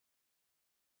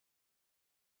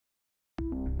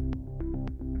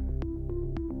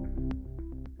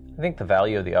I think the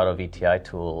value of the Auto VTI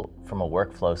tool from a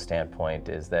workflow standpoint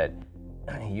is that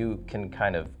you can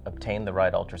kind of obtain the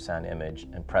right ultrasound image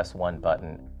and press one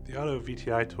button. The Auto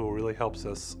VTI tool really helps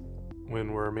us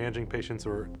when we're managing patients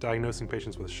or diagnosing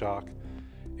patients with shock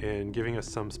and giving us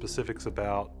some specifics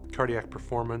about cardiac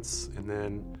performance and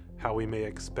then how we may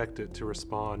expect it to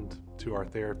respond to our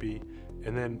therapy,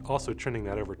 and then also trending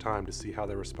that over time to see how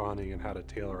they're responding and how to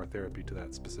tailor our therapy to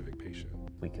that specific patient.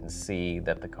 We can see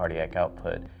that the cardiac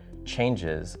output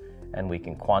changes, and we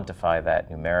can quantify that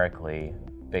numerically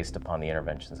based upon the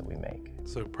interventions that we make.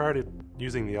 So prior to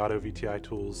using the Auto VTI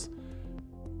tools,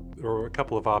 there were a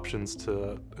couple of options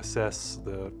to assess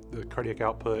the cardiac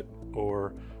output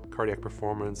or cardiac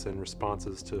performance and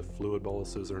responses to fluid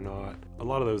boluses or not. A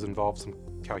lot of those involved some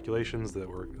calculations that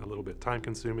were a little bit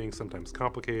time-consuming, sometimes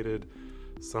complicated,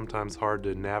 sometimes hard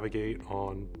to navigate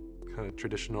on kind of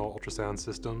traditional ultrasound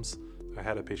systems. I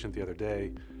had a patient the other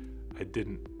day. I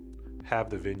didn't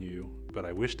have the Venue, but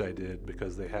I wished I did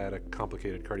because they had a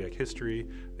complicated cardiac history,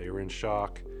 they were in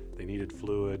shock, they needed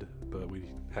fluid, but we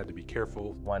had to be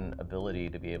careful. One ability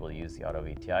to be able to use the Auto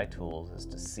VTI tools is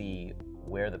to see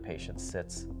where the patient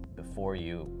sits before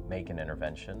you make an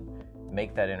intervention,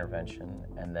 make that intervention,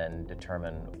 and then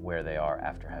determine where they are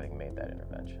after having made that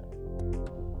intervention.